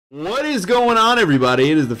What is going on,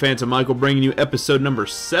 everybody? It is the Phantom Michael bringing you episode number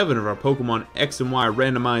 7 of our Pokemon X and Y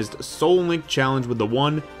randomized Soul Link challenge with the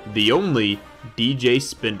one, the only, DJ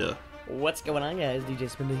Spinda. What's going on, guys?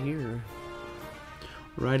 DJ Spinda here.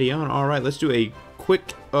 Righty on. Alright, let's do a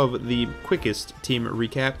quick of the quickest team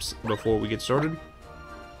recaps before we get started.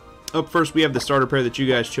 Up first, we have the starter pair that you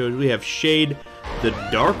guys chose. We have Shade, the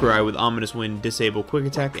Darkrai with Ominous Wind, Disable Quick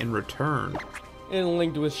Attack, and Return. And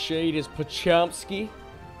linked with Shade is Pachomsky,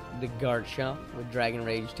 the Garchomp with Dragon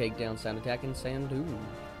Rage, Takedown, Sound Attack, and Sandoon.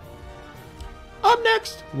 Up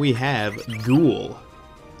next, we have Ghoul,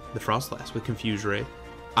 the Frostlass with Confuse Ray,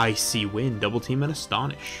 Icy Wind, Double Team, and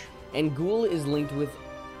Astonish. And Ghoul is linked with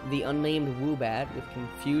the unnamed Woobat with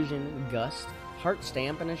Confusion, Gust, Heart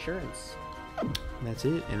Stamp, and Assurance. That's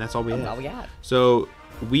it, and that's all we have. That's all we got. So,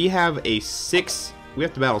 we have we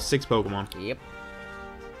have to battle 6 Pokemon. Yep.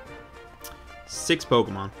 6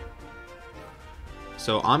 Pokemon.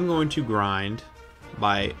 So I'm going to grind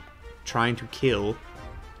by trying to kill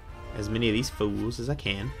as many of these fools as I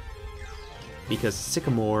can. Because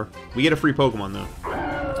Sycamore, we get a free Pokemon though.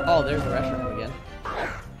 Oh, there's the Reshiram again.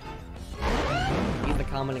 He's the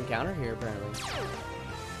common encounter here, apparently.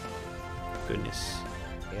 Goodness.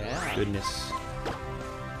 Yeah. Goodness.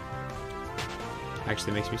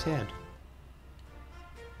 Actually makes me sad.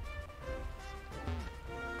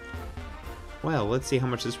 Well, let's see how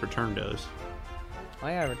much this return does. Oh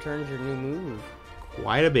yeah, returns your new move.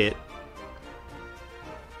 Quite a bit.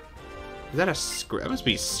 Is that that must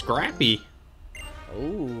be Scrappy.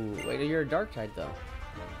 Oh, wait, you're a dark type though.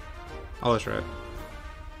 Oh, that's right.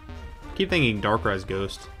 Keep thinking Darkrai's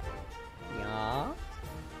Ghost. Yeah.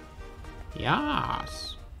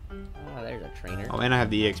 Yas. Oh, there's a trainer. Oh, and I have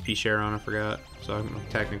the EXP share on, I forgot. So I'm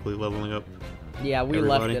technically leveling up. Yeah, we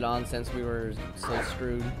everybody. left it on since we were so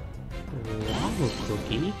screwed. Lava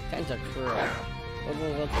Cookie. Tentacruel.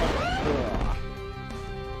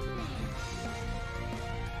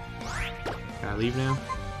 Can I leave now?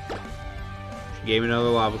 She gave me another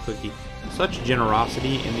lava cookie. Such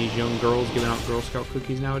generosity in these young girls giving out Girl Scout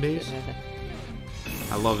cookies nowadays.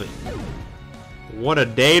 I love it. What a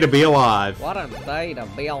day to be alive. What a day to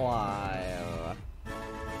be alive.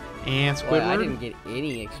 And Squidward. Boy, I didn't get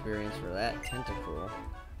any experience for that Tentacruel.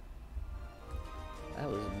 That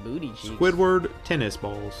was booty cheeks. Squidward tennis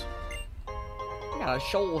balls. I got a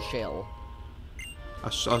shoal shell.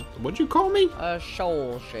 What'd you call me? A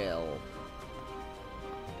shoal shell.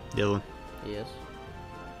 Dylan. Yes.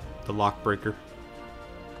 The lock breaker.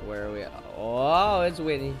 Where are we at? Oh, it's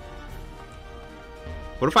Whitney.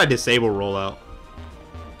 What if I disable rollout?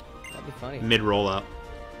 That'd be funny. Mid rollout.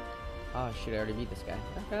 Oh, shoot, I already beat this guy.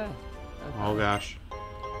 Okay. Oh gosh.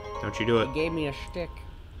 Don't you do it. He gave me a shtick.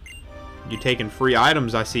 You taking free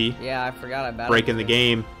items, I see. Yeah, I forgot about it. Breaking the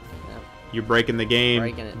game. Yep. You're breaking the game.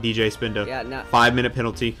 Breaking it. DJ Spinda. Yeah, now 5-minute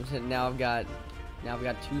penalty. Now I've got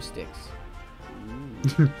 2 sticks.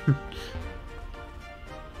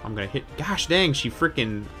 I'm gonna hit. Gosh dang, she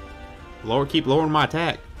freaking keep lowering my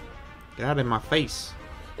attack. Get out of my face.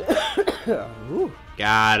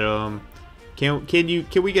 Got him. Can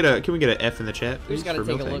we get a F in the chat? We just gotta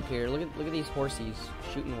take a Miltank? look here. Look at these horsies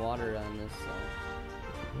shooting water on this.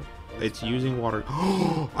 It's using water.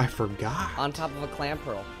 Oh, I forgot. On top of a clam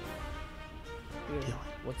pearl. Dylan.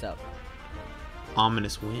 What's up?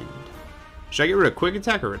 Ominous Wind. Should I get rid of Quick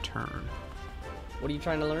Attack or Return? What are you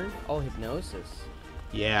trying to learn? Oh, Hypnosis.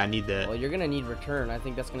 Yeah, I need that. Well, you're gonna need Return. I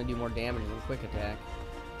think that's gonna do more damage than Quick Attack.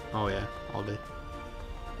 Oh yeah, all day.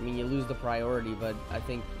 I mean, you lose the priority, but I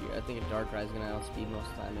think a Darkrai is gonna outspeed most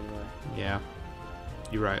of the time anyway. Yeah,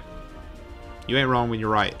 you're right. You ain't wrong when you're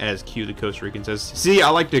right, as Q the Costa Rican says. See, I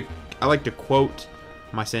like to quote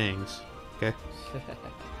my sayings. Okay.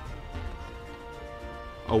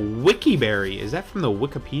 A Wikiberry. Is that from the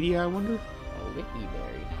Wikipedia, I wonder? Oh,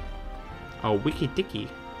 Wikiberry. Oh, Wiki Dicky.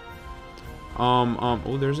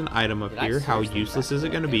 Oh, there's an item up here. How useless is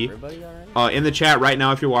it going to be? In the chat right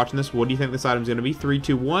now, if you're watching this, what do you think this item's going to be? 3,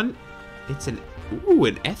 2, 1. It's an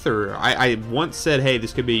Ether. I once said, hey,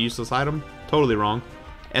 this could be a useless item. Totally wrong.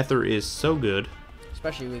 Ether is so good.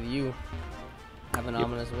 Especially with you having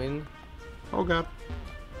Ominous Wind. Oh god.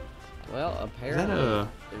 Well, apparently,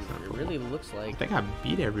 it really looks I like. think I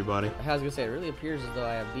beat everybody. I was gonna say, it really appears as though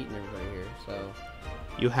I have beaten everybody here. So.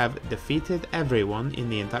 You have defeated everyone in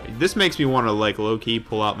the entire. This makes me want to like low key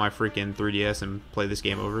pull out my freaking 3DS and play this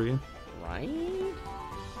game over again. Right.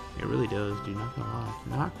 It really does, dude. Not gonna lie.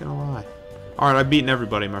 Not gonna lie. All right, I've beaten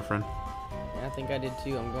everybody, my friend. Yeah, I think I did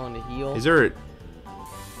too. I'm going to heal. Is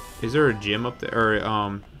there a gym up there or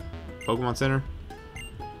Pokemon Center?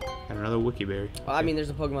 Got another Wikiberry. Well, I mean,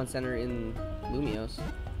 there's a Pokemon Center in Lumios.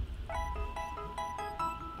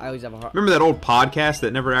 I always have a hard... Remember that old podcast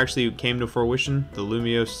that never actually came to fruition? The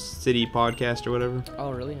Lumio City podcast or whatever? Oh,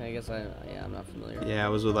 really? I guess yeah, I'm not familiar. Yeah, it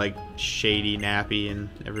was with like Shady, Nappy, and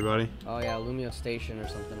everybody. Oh, yeah, Lumio Station or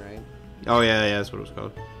something, right? Oh, yeah, that's what it was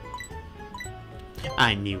called.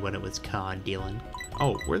 I knew what it was called, Dylan.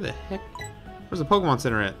 Oh, where the heck? Where's the Pokemon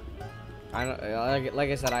Center at? I don't... Like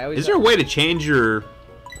I said, I always... Is there a way to change your...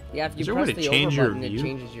 Yeah, if you Is there a way press to the change over your button, it view?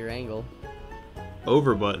 changes your angle.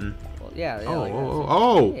 Over button? Well, yeah, Oh, like that.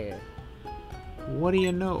 oh. Yeah. What do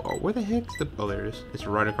you know? Oh, where the heck's the... Oh, there it is. It's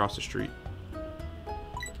right across the street.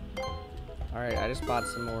 Alright, I just bought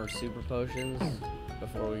some more super potions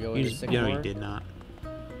before we go You into just, Sycamore. you did not.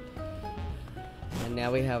 And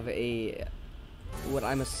now we have what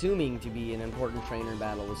I'm assuming to be an important trainer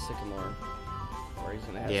battle with Sycamore. Where he's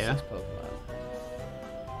gonna have 6 Pokemon.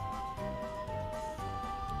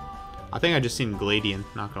 I think I just seen Gladian,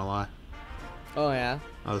 not gonna lie. Oh yeah?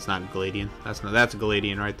 Oh, that's not Gladian. That's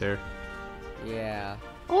Gladian right there. Yeah.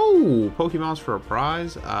 Oh, Pokemon's for a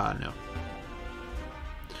prize? No.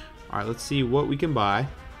 Alright, let's see what we can buy.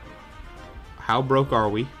 How broke are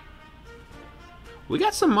we? We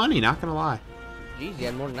got some money, not gonna lie. Jeez, you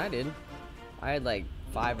had more than I did. I had like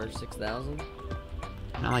 5,000 or 6,000.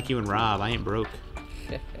 Not like you and Rob, I ain't broke.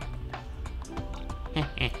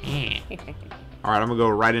 Alright, I'm gonna go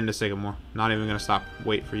right into Sycamore. Not even gonna stop,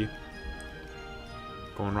 wait for you.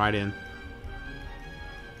 Going right in.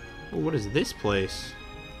 Oh, what is this place?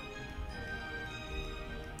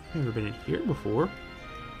 I've never been in here before.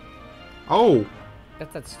 Oh!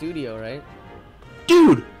 That's that studio, right?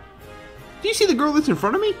 Dude! Do you see the girl that's in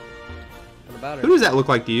front of me? What about her? Who does that look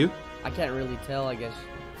like to you? I can't really tell, I guess.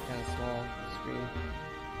 Kind of small screen.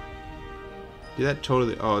 Dude, that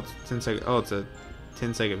totally... Oh, it's 10 second... Oh, it's a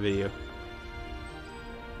 10-second video.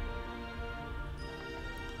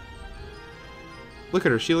 Look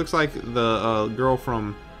at her. She looks like the girl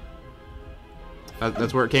from...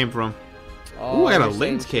 that's where it came from. Oh, Ooh, I got a you're saying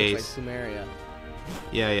lens she looks case. like Sumeria.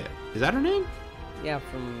 Yeah. Is that her name? Yeah,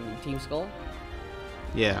 from Team Skull.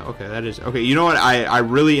 Yeah, okay, that is... Okay, you know what? I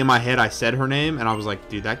really, in my head, I said her name, and I was like,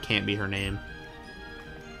 dude, that can't be her name.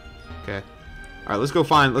 Okay. Alright, let's go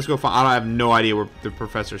find... I have no idea where the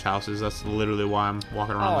professor's house is. That's literally why I'm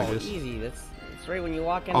walking around like this. Easy. That's right when you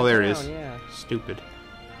walk in. Oh, there it is. Yeah. Stupid.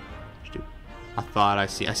 I thought I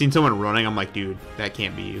seen someone running. I'm like, dude, that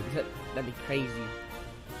can't be you. That'd be crazy.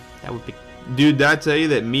 That would be... Dude, did I tell you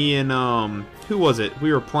that me and, who was it?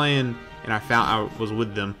 We were playing, and I was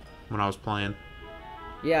with them when I was playing.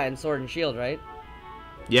 Yeah, in Sword and Shield, right?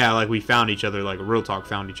 Yeah, like we found each other, like real talk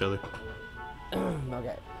found each other.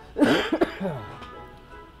 Okay.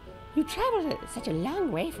 You traveled such a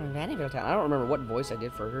long way from Vanderbilt Town. I don't remember what voice I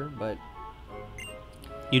did for her, but...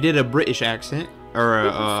 You did a British accent, or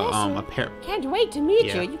a pair. Can't wait to meet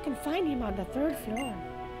Yeah. you. You can find him on the 3rd floor.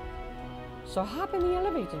 So hop in the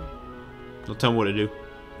elevator. Don't tell me what to do.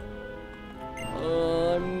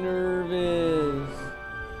 Oh, I'm nervous.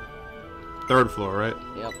 3rd floor, right?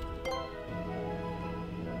 Yep.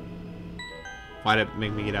 Why'd it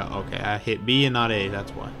make me get out? Okay, I hit B and not A,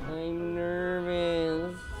 that's why. I'm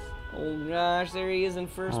nervous. Oh gosh, there he is in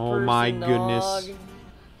first person. Oh my goodness. dog.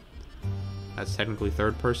 That's technically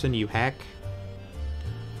 3rd person, you hack.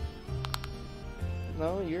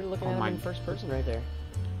 No, you're looking at him in first person right there.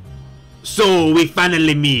 So, we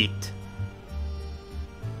finally meet.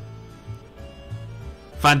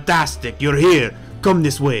 Fantastic, you're here. Come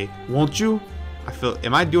this way, won't you? I feel...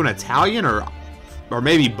 Am I doing Italian or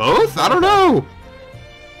maybe both? I don't know.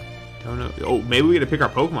 Don't know. Oh, maybe we get to pick our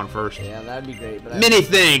Pokemon first. Yeah, that'd be great. But Many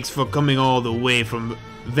thanks for coming all the way from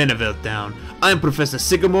Vanderbilt Town. I'm Professor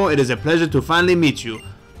Sycamore. It is a pleasure to finally meet you.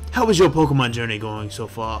 How is your Pokemon journey going so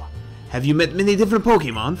far? Have you met many different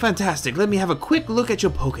Pokemon? Fantastic. Let me have a quick look at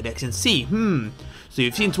your Pokedex and see. So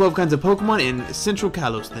you've seen 12 kinds of Pokemon in Central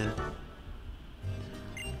Kalos then.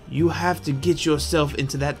 You have to get yourself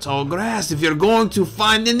into that tall grass if you're going to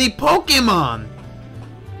find any Pokemon.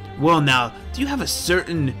 Well now, do you have a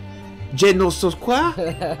certain je ne sais quoi?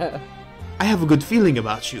 I have a good feeling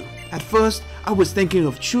about you. At first, I was thinking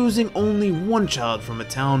of choosing only one child from a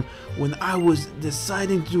town when I was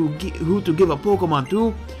deciding who to give a Pokemon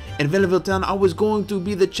to. In Vanderbilt Town, I was going to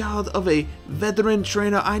be the child of a veteran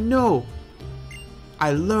trainer I know.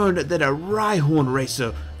 I learned that a Rhyhorn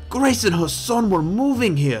racer, Grace and her son were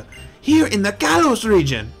moving here in the Kalos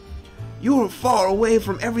region. You're far away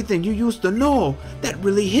from everything you used to know. That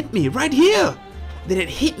really hit me right here. Then it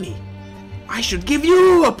hit me. I should give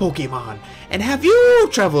you a Pokemon and have you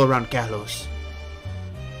travel around Kalos.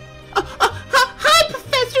 Hi,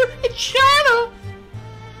 Professor. It's Shadow.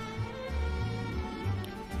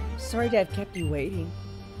 Sorry to have kept you waiting.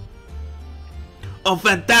 Oh,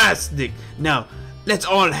 fantastic! Now, let's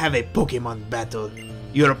all have a Pokemon battle.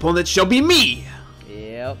 Your opponent shall be me!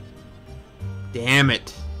 Yep. Damn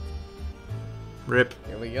it. Rip.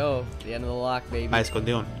 Here we go. The end of the lock, baby. Nice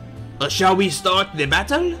condition. Shall we start the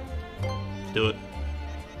battle? Let's do it.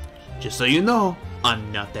 Just so you know,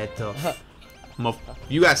 I'm not that tough.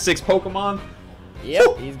 You got 6 Pokemon? Yep,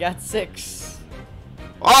 Woo! he's got 6.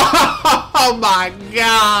 Oh my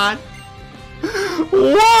god!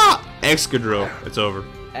 What? Excadrill. It's over.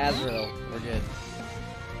 Azrael, we're good.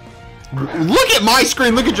 Look at my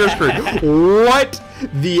screen, look at your screen. What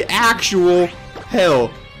the actual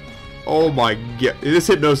hell? Oh my god. This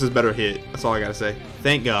Hypnosis better hit. That's all I gotta say.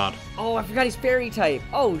 Thank God. Oh, I forgot he's fairy type.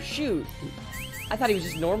 Oh, shoot. I thought he was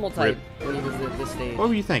just normal type when he was at this stage. What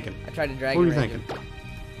were you thinking? I tried to drag What were you thinking?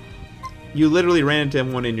 You literally ran into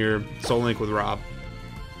him one in your Soul Link with Rob.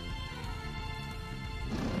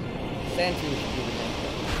 Sand should be the thing.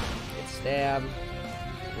 It's stab.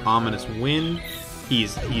 Ominous Wind.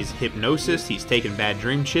 He's Hypnosis. He's taking Bad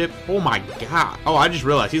Dream Chip. Oh my god. Oh, I just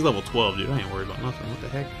realized he's level 12, dude. I ain't worried about nothing. What the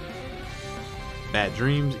heck? Bad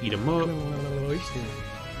Dreams. Eat him up. Is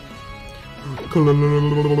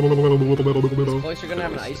Cloyster gonna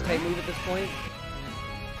have an ice type move at this point?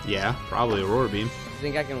 Yeah, probably Aurora Beam.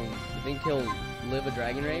 You think he'll live a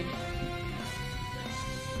Dragon Rage?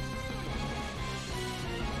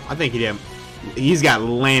 I think he's got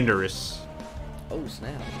Landorus. Oh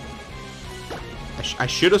snap! I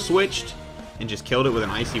should have switched and just killed it with an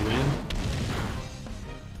Icy Wind.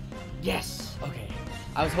 Yes. Okay.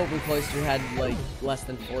 I was hoping Cloyster had like less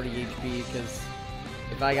than 40 HP because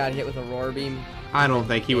if I got hit with Aurora Beam, I don't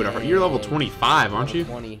think he would have hurt. You're level 25, aren't you?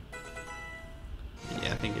 20.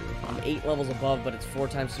 Yeah, I think you're I'm fine. 8 levels above, but it's 4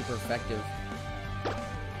 times super effective.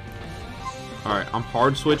 Alright, I'm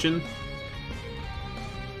hard switching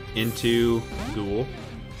into Ghoul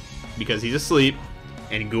because he's asleep,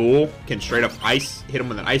 and Ghoul can straight up hit him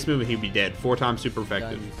with an ice move and he'd be dead. 4 times super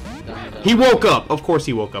effective. Done. He woke up! Of course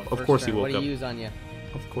he woke up. Of course he woke What do up. you use on you?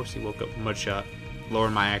 Of course he woke up. Mudshot.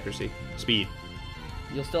 Lowering my accuracy. Speed.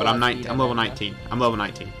 You'll still But I'm have speed on level that, 19. I'm level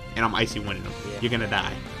 19. And I'm Icy Winding him. Yeah. You're gonna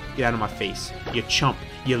die. Get out of my face. You chump.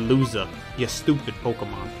 You loser. You stupid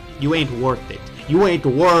Pokemon. You ain't worth it. You ain't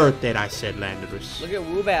worth it, I said, Landorus. Look at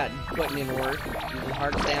Woobat putting in work. Using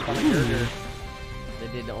hard stamp on a Gurgler. They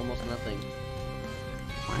did almost nothing.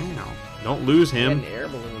 Wow. Don't lose He had him. an air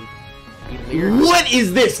balloon. He leered. What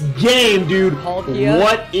is this game, dude? Palkia?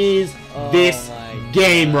 What is this my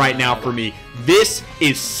game right God. now for me? This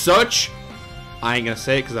is such... I ain't gonna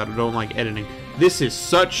say it because I don't like editing. This is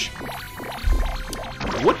such...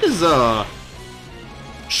 What does,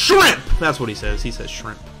 shrimp! That's what he says. He says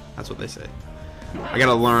shrimp. That's what they say. I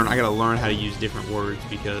gotta learn how to use different words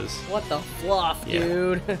because... What the fluff, Yeah.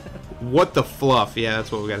 dude? What the fluff? Yeah,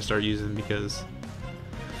 that's what we gotta start using because...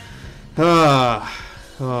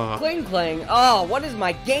 Cling clang. Oh, what is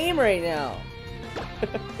my game right now?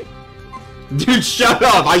 Dude, shut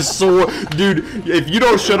up! I swear, dude. If you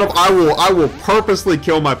don't shut up, I will purposely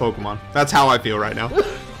kill my Pokemon. That's how I feel right now.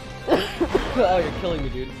 Oh, you're killing me,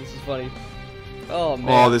 dude. This is funny. Oh man.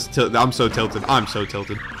 Oh, I'm so tilted. I'm so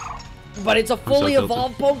tilted. But it's a fully tilted.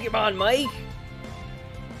 evolved Pokemon, Mike.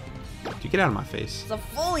 Dude, get out of my face. It's a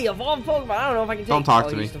fully evolved Pokemon. I don't know if I can take. Don't talk oh,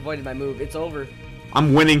 to you me. just avoided my move. It's over.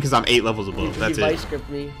 I'm winning because I'm 8 levels above. That's He it. vice gripped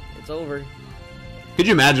me. It's over. Could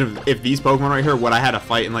you imagine if these Pokemon right here, what I had to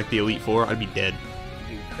fight in like the Elite Four, I'd be dead.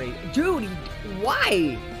 Dude, crazy. Dude,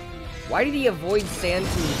 why? Why did he avoid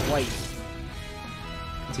Sandtoon twice?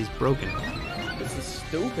 Because he's broken. This is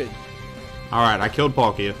stupid. Alright, I killed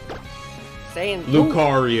Palkia.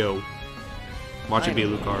 Lucario. Watch it be a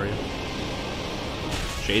Lucario.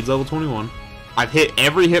 Shade's level 21. I've hit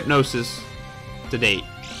every Hypnosis to date,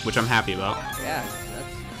 which I'm happy about. Yeah,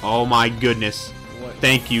 that's... Oh my goodness. What?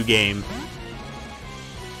 Thank you, game.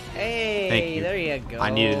 Hey, Thank you. there you go. I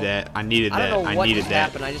needed that. I needed I that. don't know I what needed just that.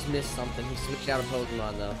 happened. I just missed something. He switched out a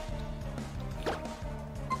Pokemon, though.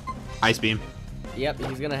 Ice Beam. Yep,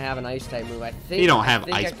 he's gonna have an Ice type move. I think. He don't have I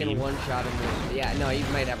think Ice I can Beam. one shot him with. Yeah, no, he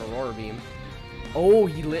might have Aurora Beam. Oh,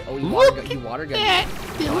 he lit. Oh, he Look water gunned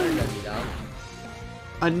at me. Water gunned me down.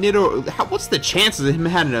 A Nido. What's the chances of him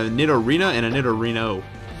having a Nidorina and a Nidorino?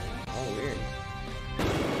 Oh, weird.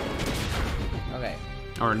 Okay.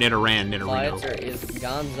 Or Nidoran, My Nidorino. answer is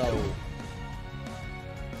Gonzo.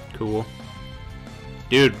 Cool.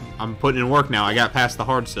 Dude, I'm putting in work now. I got past the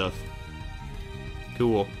hard stuff.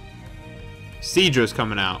 Cool. Seadra's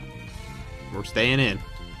coming out. We're staying in.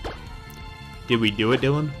 Did we do it,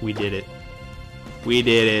 Dylan? We did it. We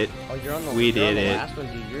did it. Oh, you're on the. We you're on did the it. last one,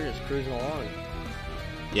 dude. You're just cruising along.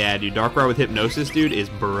 Yeah, dude, Darkrai with Hypnosis, dude, is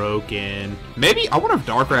broken. Maybe, I wonder if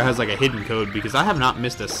Darkrai has like a hidden code, because I have not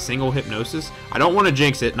missed a single Hypnosis. I don't want to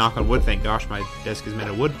jinx it, knock on wood, thank gosh, my desk is made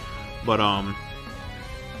of wood. But,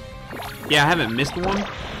 yeah, I haven't missed one.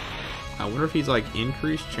 I wonder if he's like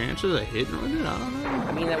increased chances of hitting with it, I don't know.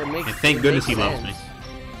 I mean, that would make And thank goodness he loves sense. me.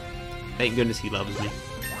 Thank goodness he loves me.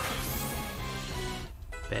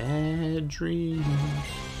 Bad dreams.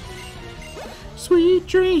 Sweet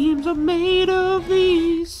dreams are made of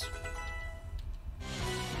these.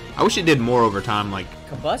 I wish it did more over time, like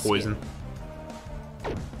Combustion. poison.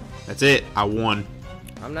 That's it. I won.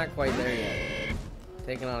 I'm not quite there yet.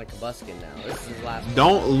 Taking on a Combustion now. This is his last one.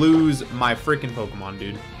 Don't lose my freaking Pokemon,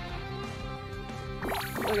 dude.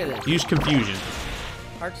 Look at this. Use Confusion.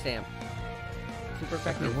 Heart Stamp. Super That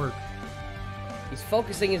effective. didn't work. He's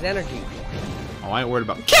focusing his energy. Oh, I ain't worried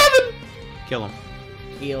about Kevin. Kill him.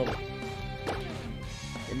 Healed.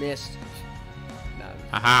 You missed. No.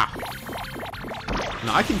 Aha.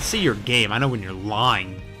 No, I can see your game. I know when you're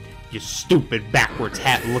lying. You stupid backwards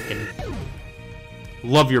hat looking.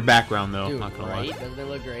 Love your background though. Dude, Not gonna right? lie. Doesn't it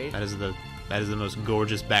look great? That is the most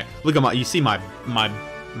gorgeous back. Look at my. You see my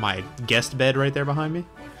guest bed right there behind me.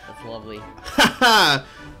 That's lovely. Haha.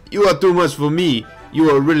 You are too much for me. You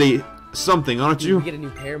are really something, aren't Dude, you? we get a new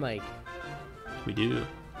pair mic. We do.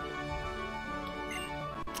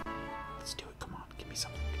 Let's do it. Come on, give me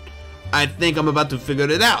something. I think I'm about to figure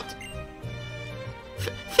it out.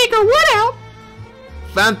 Figure what out?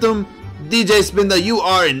 Phantom, DJ Spinda, you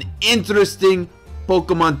are an interesting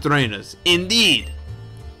Pokemon trainers. Indeed.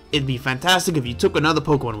 It'd be fantastic if you took another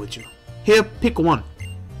Pokemon with you. Here, pick one.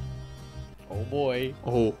 Oh boy.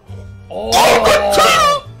 Oh.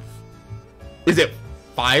 Oh! Is it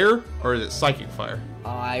fire or is it psychic fire?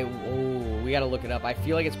 We gotta look it up. I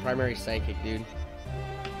feel like it's primary psychic, dude.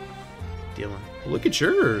 Dylan. Look at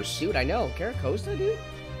yours. Dude, I know. Caracosta, dude?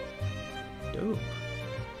 Dope.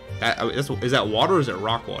 Is that water or is it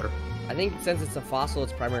rock water? I think since it's a fossil,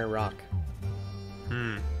 it's primary rock.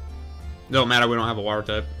 Don't matter, we don't have a water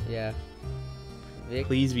type. Yeah.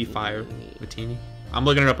 Please be fire, Matini. I'm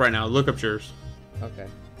looking it up right now. Look up yours. Okay.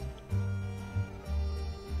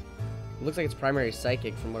 Looks like it's primary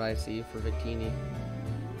psychic from what I see for Victini.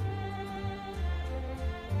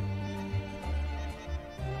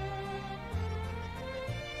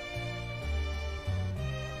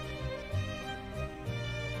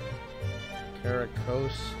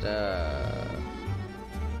 Caracosta.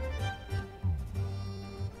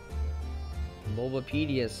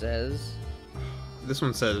 Bulbapedia says. This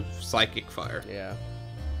one says psychic fire. Yeah.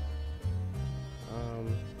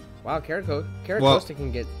 Wow, Caracosta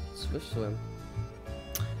can get Swift Swim.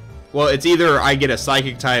 Well, it's either I get a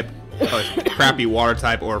psychic type, a crappy water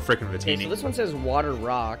type, or a freaking Okay, Matini. so this one says Water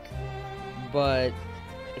Rock, but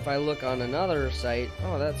if I look on another site,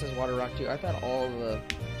 oh, that says Water Rock too. I thought all of the.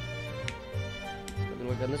 Let me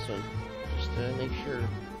look on this one, just to make sure.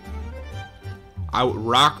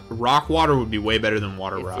 Rock water would be way better than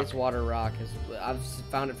water rock. It's Water Rock. I've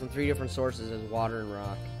found it from 3 different sources as water and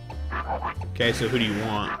rock. Okay, so who do you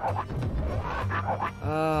want?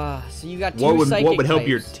 So you got two psychic What would help types.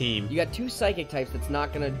 your team? You got 2 psychic types that's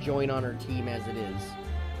not gonna join on our team as it is.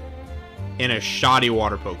 In a shoddy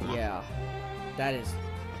water Pokemon. Yeah, that is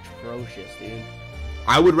atrocious, dude.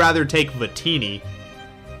 I would rather take Vatini,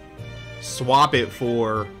 swap it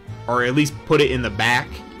for, or at least put it in the back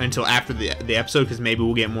until after the episode, because maybe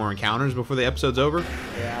we'll get more encounters before the episode's over.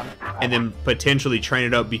 Yeah. And then potentially train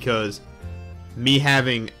it up, because me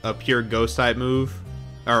having a pure ghost type move,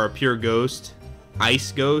 or a pure ghost,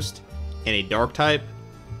 ice ghost, and a dark type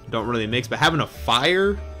don't really mix, but having a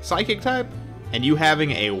fire psychic type and you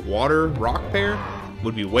having a water rock pair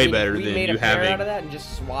would be way better than made you a pair having. out of that and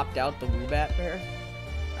just swapped out the Woobat pair.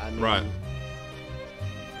 I mean, Right.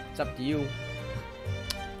 It's up to you.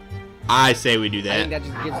 I say we do I that. think that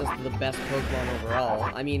just gives us the best Pokemon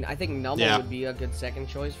overall. I mean, I think Numble would be a good second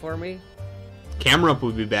choice for me. Camerupt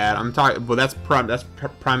would be bad. I'm talking, well, that's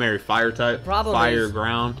primary fire type. Problem fire, is,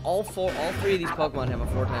 ground. All 3 of these Pokemon have a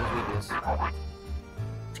 4 times weakness.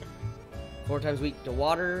 4 times weak to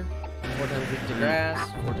water, 4 times weak to grass,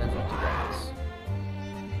 4 times weak to grass.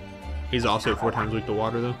 He's also 4 times weak to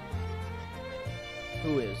water, though.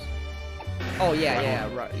 Who is? Oh yeah,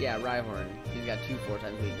 Rhyhorn. He's got 2 4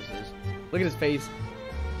 times weaknesses. Look at his face.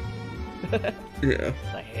 Yeah.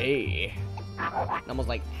 Like, hey. Almost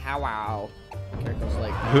like, how? Caracosta's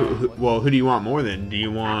like, who do you want more then? Do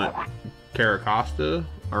you want Caracosta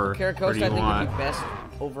or Caracosta? do you I think want... would be best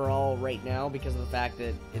overall right now because of the fact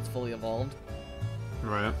that it's fully evolved.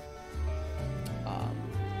 Right.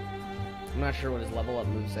 I'm not sure what his level up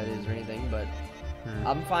moveset is or anything, but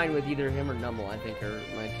I'm fine with either him or Numble. I think are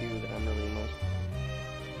my two that I'm really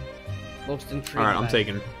most intrigued. All right, I'm by.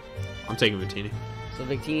 taking Victini. So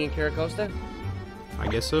Victini and Caracosta? I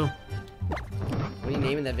guess so. What are you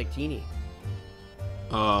naming that Victini?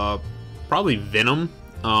 Probably Venom.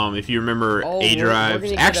 If you remember Oh,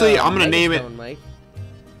 A-Drives. Actually, I'm gonna name it. Mike.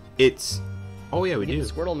 It's. Oh yeah, we Get do. the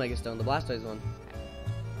Squirtle Megastone, the Blastoise one.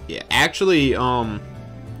 Yeah, actually, I'm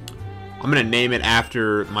gonna name it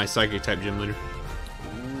after my Psychic type gym leader.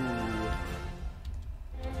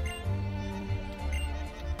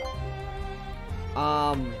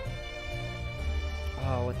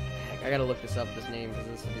 Oh, what the heck? I gotta look this up, this name, because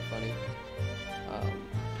this will be funny.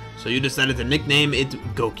 So you decided to nickname it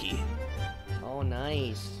Goki. Oh,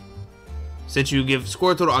 nice. Since you give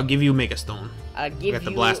Squirtle, I'll give you Megastone. I give got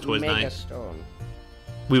the you Blastoise Knight. Megastone.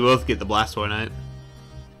 We both get the Blastoise Knight.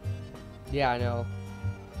 Yeah, I know.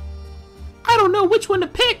 I don't know which one to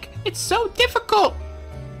pick. It's so difficult.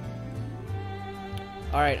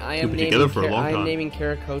 Alright, I We've am been naming together for a long I'm time. naming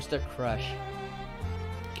Caracosta Crush.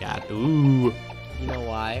 God, ooh. You know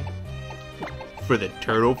why? For the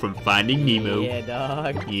turtle from Finding Nemo. Yeah,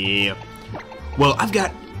 dog. Yeah. Well, I've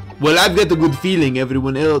got a good feeling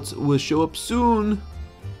everyone else will show up soon.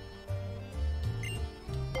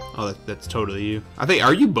 Oh, that's totally you. I think,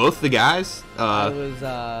 are you both the guys? I was,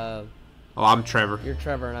 Oh, I'm Trevor. You're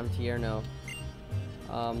Trevor and I'm Tierno.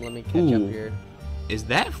 Let me catch Ooh. up here. Is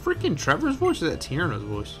that freaking Trevor's voice or is that Tierno's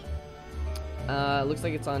voice? It looks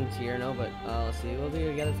like it's on Tierno, but let's see. We'll be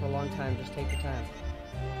together for a long time. Just take your time.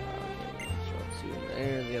 Okay, show up soon.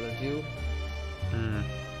 There's the other two. Hmm.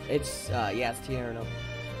 It's yeah, it's Tierno.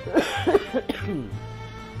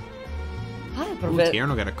 Hi, Ooh, Professor.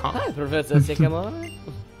 Tierno got a cough. Hi, Professor Sycamore.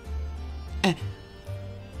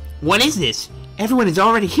 What is this? Everyone is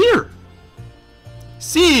already here.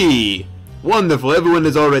 See, wonderful. Everyone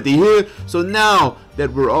is already here. So now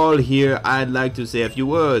that we're all here, I'd like to say a few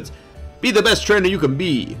words. Be the best trainer you can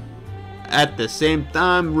be. At the same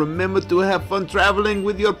time, remember to have fun traveling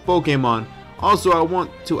with your Pokemon. Also, I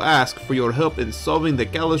want to ask for your help in solving the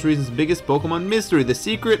Kalos region's biggest Pokemon mystery, the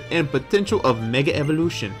secret and potential of Mega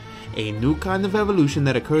Evolution, a new kind of evolution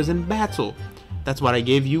that occurs in battle. That's why I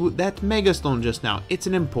gave you that Megastone just now. It's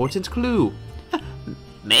an important clue.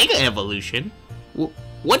 Mega Evolution?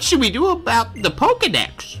 What should we do about the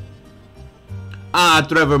Pokedex? Ah,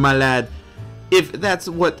 Trevor, my lad. If that's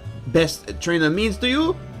what best trainer means to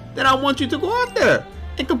you, then I want you to go out there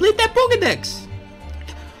and complete that Pokedex.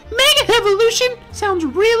 Mega Evolution sounds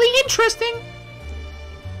really interesting.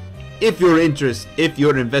 If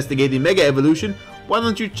you're investigating Mega Evolution, why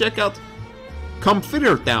don't you check out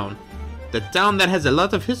Comforter Town? The town that has a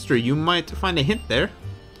lot of history. You might find a hint there.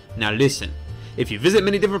 Now listen, if you visit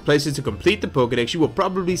many different places to complete the Pokedex, you will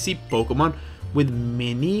probably see Pokemon with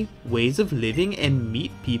many ways of living and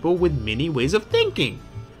meet people with many ways of thinking.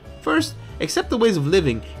 First, accept the ways of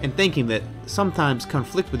living and thinking that sometimes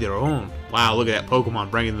conflict with your own. Wow, look at that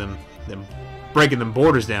Pokemon breaking them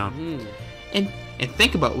borders down. And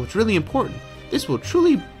think about what's really important. This will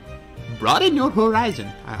truly broaden your horizon.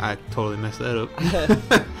 I totally messed that up.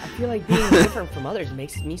 I feel like being different from others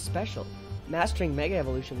makes me special. Mastering Mega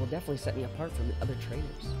Evolution will definitely set me apart from the other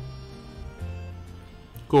trainers.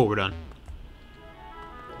 Cool, we're done.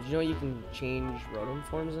 Did you know you can change Rotom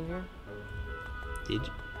forms in here? Did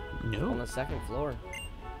you? On No. the second floor.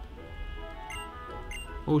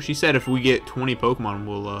 Oh, she said if we get 20 Pokemon,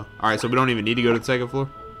 we'll, Alright, so we don't even need to go to the second floor?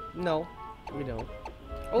 No, we don't.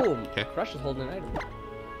 Oh, Okay. Crush is holding an item.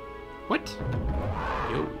 What?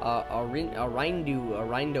 Yo. A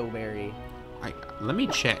Rindo Berry. Let me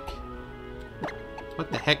check.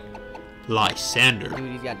 What the heck? Lysander.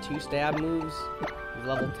 Dude, he's got 2 stab moves. He's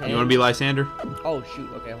level 10. You want to be Lysander? Oh, shoot.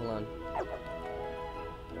 Okay, hold on.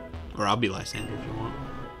 Or I'll be Lysander if you want.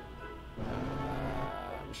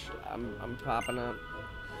 I'm popping up.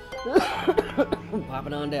 I'm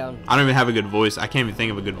popping on down. I don't even have a good voice. I can't even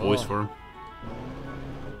think of a good voice for him.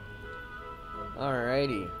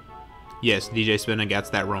 Alrighty. Yes, DJ Spinna gets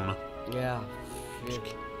that Rona. Yeah.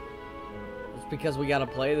 Shit. It's because we gotta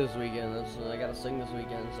play this weekend. I gotta sing this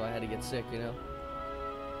weekend, so I had to get sick, you know?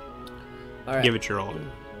 Alright. Give it your all.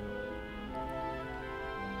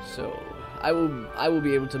 So, I will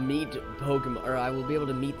be able to meet Pokemon, or I will be able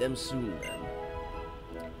to meet them soon then.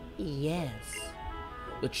 Yes.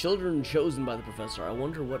 The children chosen by the professor, I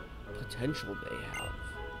wonder what potential they have.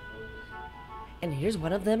 And here's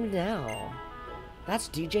one of them now. That's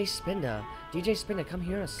DJ Spinda. DJ Spinda, come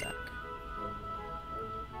here a sec.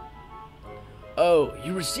 Oh,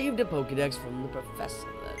 you received a Pokedex from the professor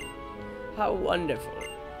then. How wonderful.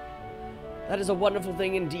 That is a wonderful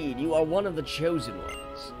thing indeed. You are one of the chosen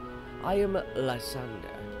ones. I am Lysander.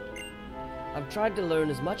 I've tried to learn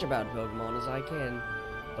as much about Pokemon as I can,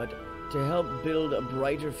 but to help build a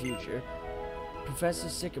brighter future, Professor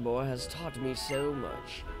Sycamore has taught me so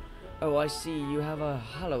much. Oh, I see you have a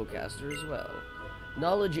Holocaster as well.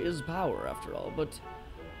 Knowledge is power, after all, but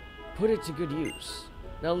put it to good use.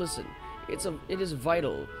 Now listen, it is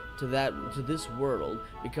vital to this world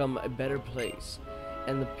become a better place,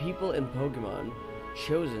 and the people in Pokemon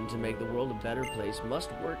chosen to make the world a better place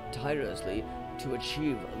must work tirelessly to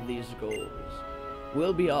achieve these goals.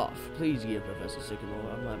 We'll be off. Please give Professor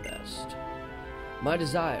Sycamore my best. My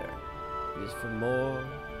desire is for more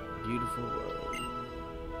beautiful world.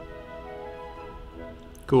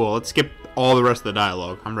 Cool, let's skip all the rest of the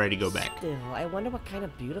dialogue. I'm ready to go back. Still, I wonder what kind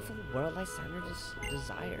of beautiful world Lysander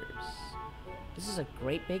desires. This is a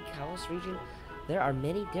great big Kalos region. There are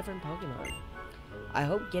many different Pokemon. I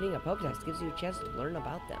hope getting a Pokédex gives you a chance to learn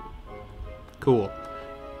about them. Cool.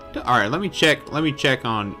 Alright, let me check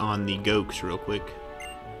on the Gokes real quick.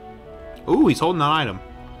 Ooh, he's holding an item.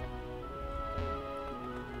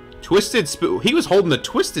 Twisted Spoon. He was holding the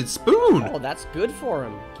Twisted Spoon. Oh, that's good for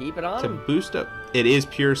him. Keep it on To him. boost up. It is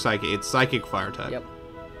pure Psychic. It's Psychic Fire type. Yep.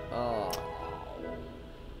 Oh.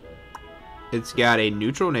 It's got a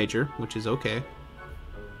neutral nature, which is okay.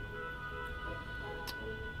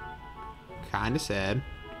 Kinda sad.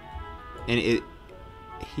 And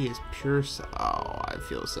he is pure. Oh, I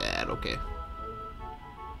feel sad. Okay.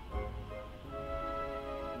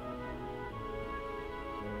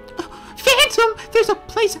 Phantom, there's a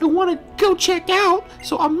place I want to go check out,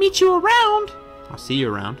 so I'll meet you around. I'll see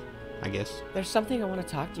you around, I guess. There's something I want to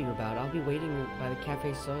talk to you about. I'll be waiting by the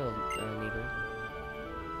Cafe Soil, neighbor.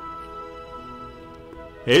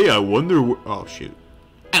 Hey, I wonder. Oh shoot.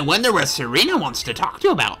 I wonder what Serena wants to talk to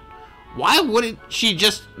you about. Why wouldn't she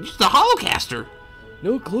just use the Holocaster?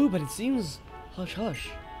 No clue, but it seems hush hush.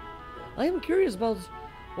 I am curious about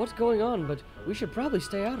what's going on, but we should probably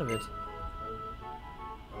stay out of it.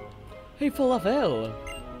 Hey, Falafel.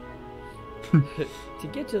 to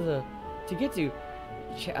get to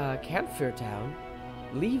Campfire Town,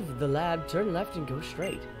 leave the lab, turn left, and go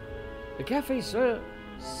straight. The Cafe Soleil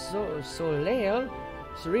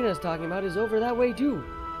Serena's talking about is over that way too.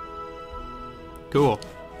 Cool.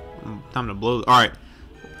 Time to blow. All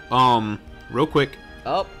right. Real quick.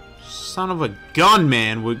 Oh. Son of a gun,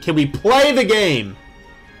 man. Can we play the game?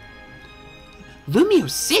 Lumio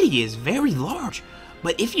City is very large,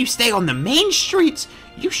 but if you stay on the main streets,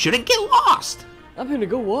 you shouldn't get lost. I'm gonna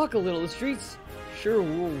go walk a little. The streets sure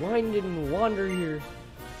will wind and wander here.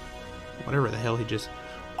 Whatever the hell he just...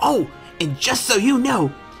 Oh, and just so you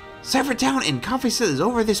know, Cypher Town and Coffee City is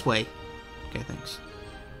over this way. Okay, thanks.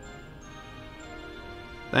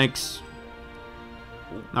 Thanks.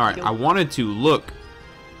 Alright, I wanted to look.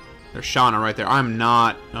 There's Shauna right there. I'm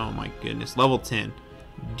not... Oh my goodness. Level 10.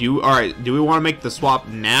 Alright, do we want to make the swap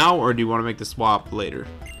now, or do you want to make the swap later?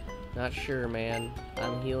 Not sure, man.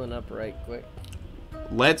 I'm healing up right quick.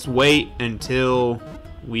 Let's wait until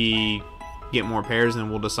we get more pairs, and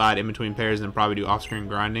we'll decide in between pairs and probably do off-screen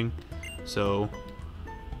grinding. So,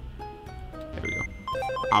 there we go.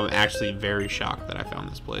 I'm actually very shocked that I found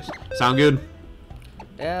this place. Sound good?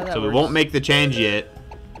 Yeah, that So works. we won't make the change yet,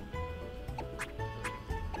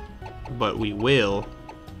 but we will.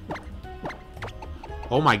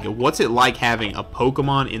 Oh my god, what's it like having a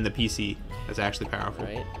Pokemon in the PC that's actually powerful?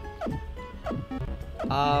 Right.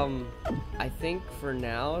 I think for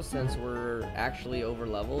now, since we're actually over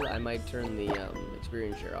leveled, I might turn the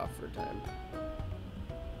experience share off for a time.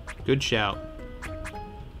 Good shout.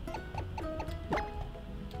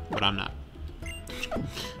 But I'm not.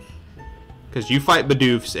 Because you fight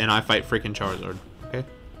Bidoofs and I fight freaking Charizard. Okay?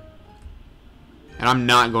 And I'm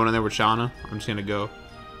not going in there with Shauna. I'm just going to go.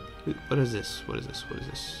 What is this? What is this? What is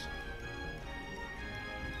this?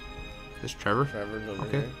 This Trevor? Trevor's over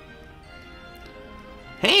Okay. here.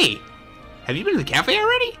 Hey! Have you been to the cafe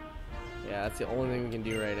already? Yeah, that's the only thing we can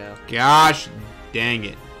do right now. Gosh dang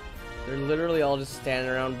it. They're literally all just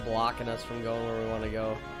standing around blocking us from going where we want to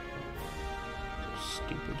go.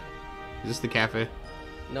 Stupid. Is this the cafe?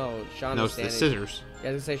 No, Shauna's No, it's standing. the scissors. Yeah,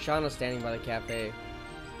 I was gonna say Shauna's standing by the cafe.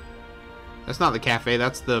 That's not the cafe.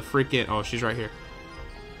 That's the freaking... Oh, she's right here.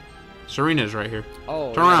 Serena's right here.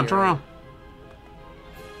 Oh, Turn yeah, around, you're turn right. around.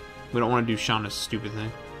 We don't want to do Shauna's stupid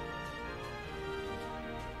thing.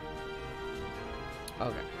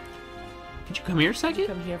 Okay. Could you come here a second?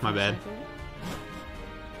 Come here for My a bad. second.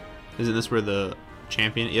 Isn't this where the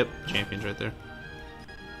champion... Yep, champion's right there.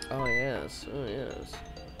 Oh yes. Oh yes.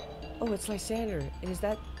 Oh, it's Lysander. And is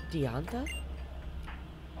that Deonta?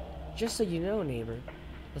 Just so you know, neighbor,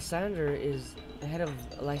 Lysander is the head of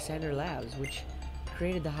Lysander Labs, which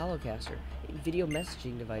created the Holocaster, a video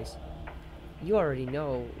messaging device. You already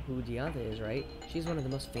know who Diantha is, right? She's one of the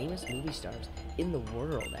most famous movie stars in the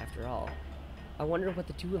world, after all. I wonder what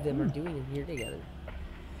the two of them are doing in here together.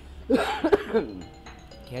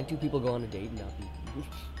 Can't two people go on a date and not be...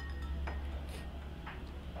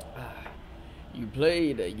 You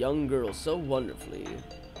played a young girl so wonderfully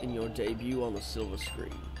in your debut on the silver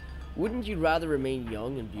screen. Wouldn't you rather remain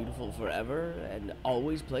young and beautiful forever and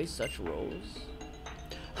always play such roles?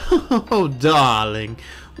 Oh, darling,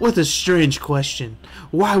 what a strange question.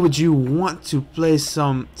 Why would you want to play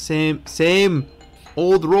some same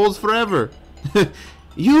old roles forever?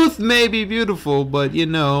 Youth may be beautiful, but you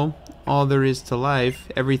know, all there is to life,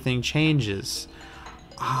 everything changes.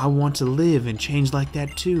 I want to live and change like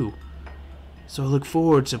that too. So I look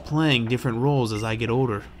forward to playing different roles as I get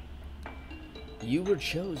older. You were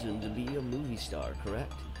chosen to be a movie star,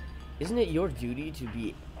 correct? Isn't it your duty to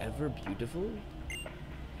be ever beautiful?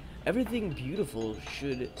 Everything beautiful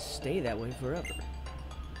should stay that way forever.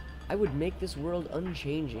 I would make this world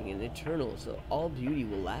unchanging and eternal so all beauty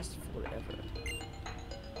will last forever.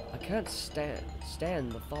 I can't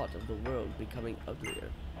stand the thought of the world becoming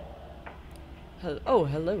uglier. Oh,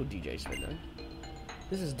 hello, DJ Spinner.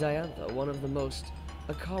 This is Diantha, one of the most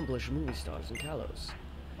accomplished movie stars in Kalos.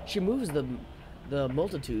 She moves the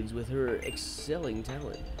multitudes with her excelling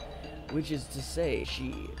talent, which is to say,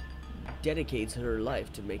 she dedicates her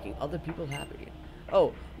life to making other people happy.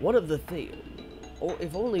 Oh, one of the things. Oh,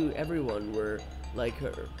 if only everyone were like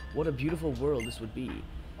her. What a beautiful world this would be.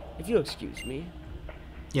 If you'll excuse me.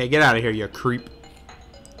 Yeah, get out of here, you creep.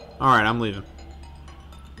 Alright, I'm leaving.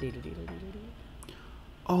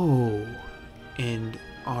 Oh, and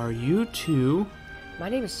are you two? My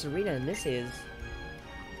name is Serena, and this is...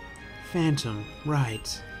 Phantom,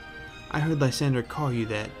 right. I heard Lysander call you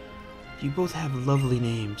that. You both have lovely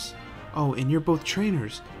names. Oh, and you're both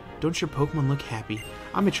trainers. Don't your Pokemon look happy?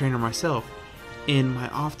 I'm a trainer myself. In my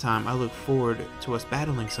off time, I look forward to us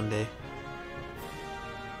battling someday.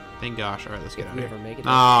 Thank gosh. Alright, let's get out of here. Make it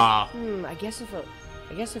Ah! I guess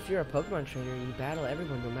if you're a Pokemon trainer, you battle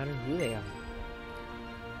everyone no matter who they are.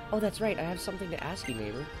 Oh, that's right. I have something to ask you,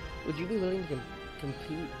 neighbor. Would you be willing to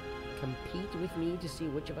compete with me to see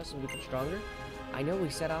which of us will become stronger? I know we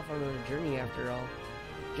set off on a journey after all,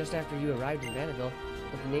 just after you arrived in Vanderbilt,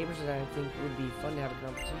 but the neighbors and I think it would be fun to have a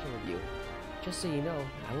competition with you. Just so you know,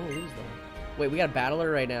 I won't lose though. Wait, we got a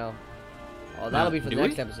battler right now. Oh, that'll be for the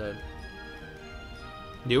next episode.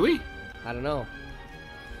 Do we? I don't know.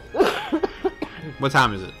 What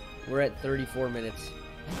time is it? We're at 34 minutes.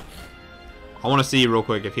 I want to see real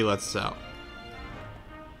quick if he lets us out.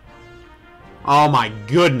 Oh my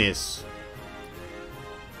goodness.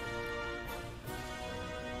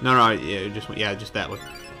 No, yeah, just that one.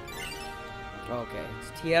 Okay,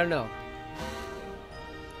 it's Tierno.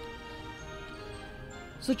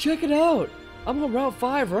 So check it out. I'm on Route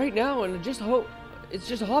 5 right now, and it's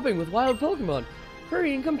just hopping with wild Pokemon.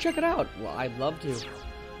 Hurry and come check it out. Well, I'd love to.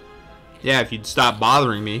 Yeah, if you'd stop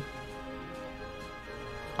bothering me.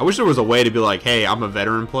 I wish there was a way to be like, hey, I'm a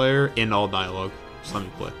veteran player, end all dialogue. Just let me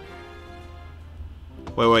play.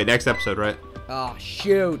 Wait, next episode, right? Oh,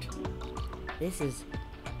 shoot. This is...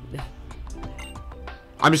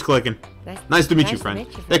 I'm just clicking. Nice to meet you, friend.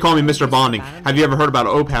 They call me Mr. Bonding. Have you ever heard about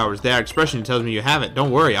O-Powers? That expression tells me you haven't.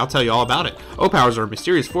 Don't worry, I'll tell you all about it. O-Powers are a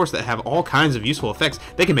mysterious force that have all kinds of useful effects.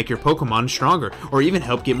 They can make your Pokemon stronger, or even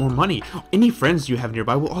help get more money. Any friends you have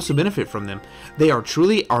nearby will also benefit from them. They are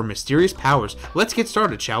truly our mysterious powers. Let's get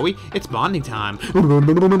started, shall we? It's bonding time.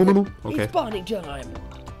 Okay. It's bonding time.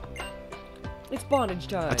 It's bondage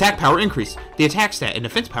time. Attack power increase. The attack stat and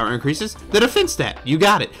defense power increases. The defense stat. You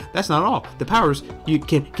got it. That's not all. The powers you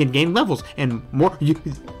can gain levels and more.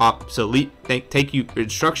 Obsolete. Take you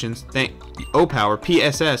instructions. Thank O-Power.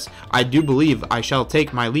 PSS. I do believe I shall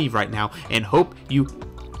take my leave right now and hope you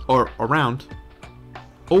are around.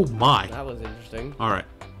 Oh my. That was interesting. All right.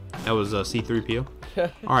 That was C3PO.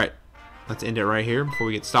 All right. Let's end it right here before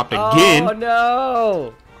we get stopped again. Oh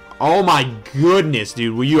no. Oh my goodness,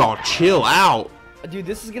 dude! Will you all chill out? Dude,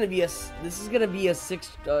 this is gonna be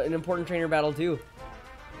an important trainer battle too.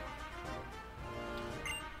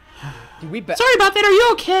 Dude, Sorry about that. Are you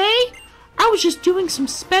okay? I was just doing some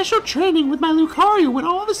special training with my Lucario when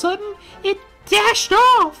all of a sudden it dashed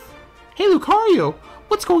off. Hey, Lucario,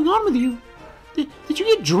 what's going on with you? Did you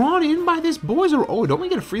get drawn in by this boy's? Oh, don't we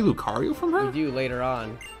get a free Lucario from her? We do later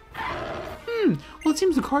on. Well, it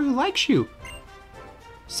seems Lucario likes you.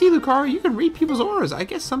 See, Lucario, you can read people's auras. I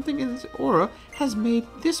guess something in his aura has made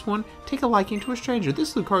this one take a liking to a stranger.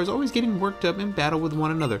 This Lucario is always getting worked up in battle with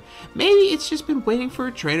one another. Maybe it's just been waiting for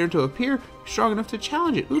a trainer to appear strong enough to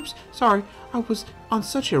challenge it. Oops, sorry. I was on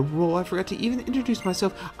such a roll I forgot to even introduce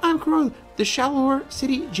myself. I'm Kuro, the Shallower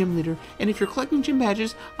City Gym Leader, and if you're collecting gym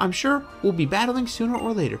badges, I'm sure we'll be battling sooner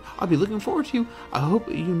or later. I'll be looking forward to you. I hope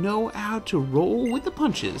you know how to roll with the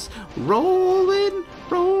punches. Rolling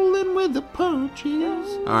with the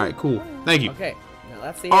punches. Alright, cool. Thank you. Okay, now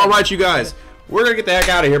that's the Alright, you guys. We're going to get the heck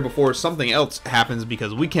out of here before something else happens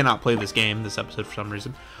because we cannot play this game, this episode, for some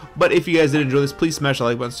reason. But if you guys did enjoy this, please smash the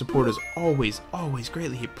like button. Support is always, always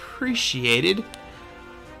greatly appreciated.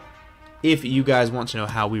 If you guys want to know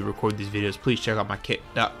how we record these videos, please check out my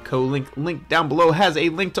kit.co link. Link down below has a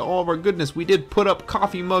link to all of our goodness. We did put up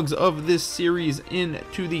coffee mugs of this series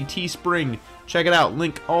into the Teespring. Check it out.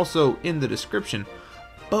 Link also in the description.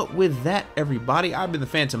 But with that, everybody, I've been the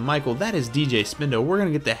Phantom Michael. That is DJ Spindo. We're going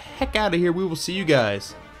to get the heck out of here. We will see you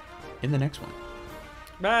guys in the next one.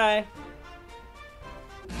 Bye.